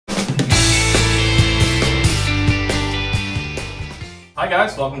Hi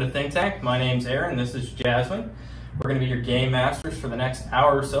guys, welcome to Think Tank. My name's Aaron, this is Jasmine. We're going to be your game masters for the next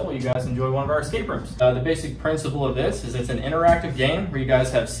hour or so while you guys enjoy one of our escape rooms. The basic principle of this is it's an interactive game where you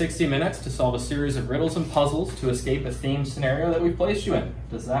guys have 60 minutes to solve a series of riddles and puzzles to escape a themed scenario that we've placed you in.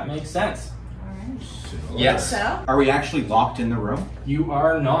 Does that make sense? Yes. So? Are we actually locked in the room? You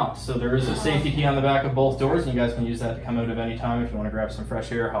are not. So there is a safety key on the back of both doors, and you guys can use that to come out at any time if you want to grab some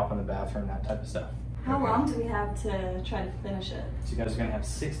fresh air, hop in the bathroom, that type of stuff. How long do we have to try to finish it? So you guys are going to have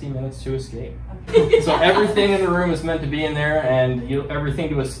 60 minutes to escape. Okay. So everything in the room is meant to be in there, and everything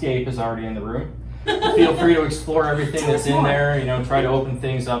to escape is already in the room. Feel free to explore everything that's in there, try to open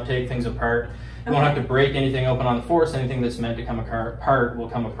things up, take things apart. You won't have to break anything open on the force. Anything that's meant to come apart will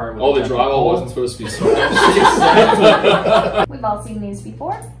come apart. With the drywall wasn't supposed to be so We've all seen these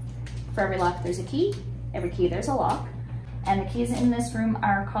before. For every lock there's a key, every key there's a lock. And the keys in this room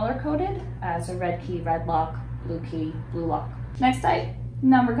are color-coded. So red key, red lock, blue key, blue lock. Next type,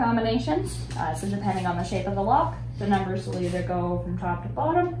 number combinations. So depending on the shape of the lock, the numbers will either go from top to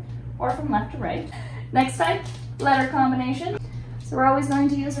bottom or from left to right. Next type, letter combination. So we're always going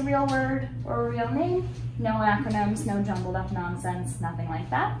to use a real word or a real name. No acronyms, no jumbled up nonsense, nothing like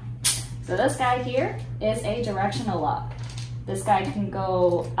that. So this guy here is a directional lock. This guy can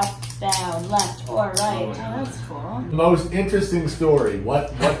go up, down, left, or right. Oh, that's cool. The most interesting story.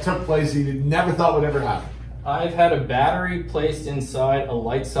 What took place you never thought would ever happen? I've had a battery placed inside a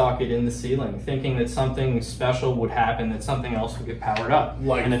light socket in the ceiling, thinking that something special would happen, that something else would get powered up.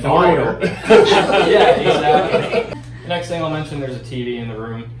 Like and fire. Yeah, exactly. The next thing I'll mention, there's a TV in the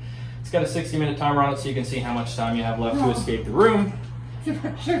room. It's got a 60-minute timer on it so you can see how much time you have left to escape the room.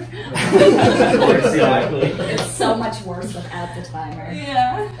 Sure. Exactly. It's so much worse without the timer.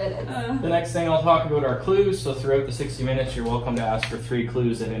 Yeah. It is. The next thing I'll talk about are clues. So throughout the 60 minutes, you're welcome to ask for 3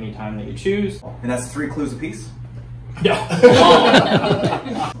 clues at any time that you choose. And that's 3 clues apiece? Yeah.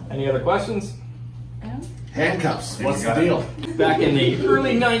 Any other questions? Handcuffs. What's the deal? Back in the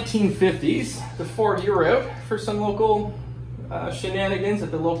early 1950s, the 4 of you were out for some local shenanigans at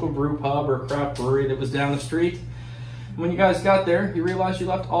the local brew pub or craft brewery that was down the street. When you guys got there, you realized you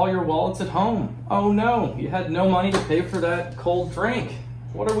left all your wallets at home. Oh no, you had no money to pay for that cold drink.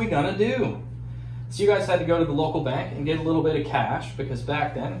 What are we gonna do? So you guys had to go to the local bank and get a little bit of cash because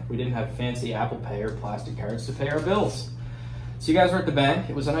back then we didn't have fancy Apple Pay or plastic cards to pay our bills. So you guys were at the bank,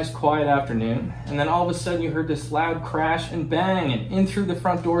 it was a nice quiet afternoon, and then all of a sudden you heard this loud crash and bang, and in through the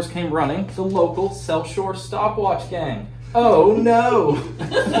front doors came running the local South Shore stopwatch gang. Oh no!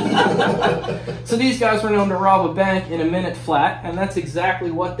 So these guys were known to rob a bank in a minute flat, and that's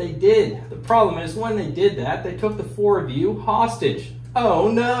exactly what they did. The problem is when they did that, they took the 4 of you hostage. Oh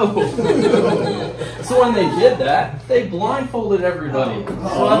no! So when they did that, they blindfolded everybody.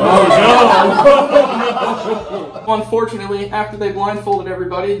 Oh no! Unfortunately, after they blindfolded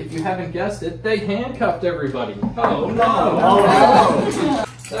everybody, if you haven't guessed it, they handcuffed everybody. Oh no!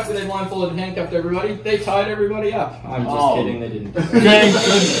 After they blindfolded and handcuffed everybody, they tied everybody up. I'm just kidding, they didn't. Thank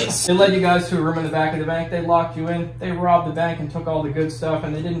goodness. They led you guys to a room in the back of the bank, they locked you in, they robbed the bank and took all the good stuff,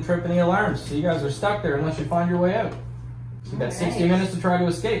 and they didn't trip any alarms. So you guys are stuck there unless you find your way out. So you got 60 minutes to try to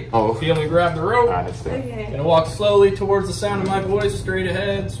escape. Oh. Feel me grab the rope. Okay. Gonna walk slowly towards the sound of my voice, straight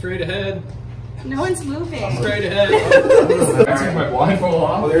ahead, straight ahead. No one's moving. Straight ahead. Take my blindfold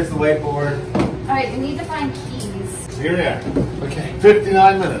off. Oh, there's the whiteboard. Alright, we need to find keys. Here we are. Okay.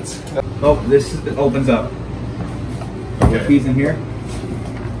 59 minutes. Oh, this opens up. Okay. Keys in here.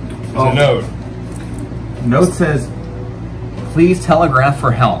 There's a note. Note says, please telegraph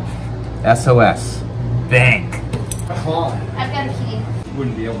for help. SOS. Bank. Come on. I've got a key.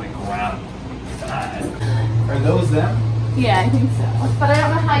 Wouldn't be able to go around. Are those them? Yeah, I think so. But I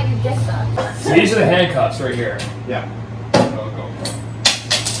don't know how you get them. So these are the handcuffs right here. Yeah.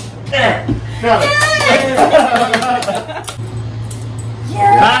 Yeah!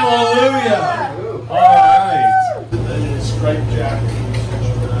 Hallelujah!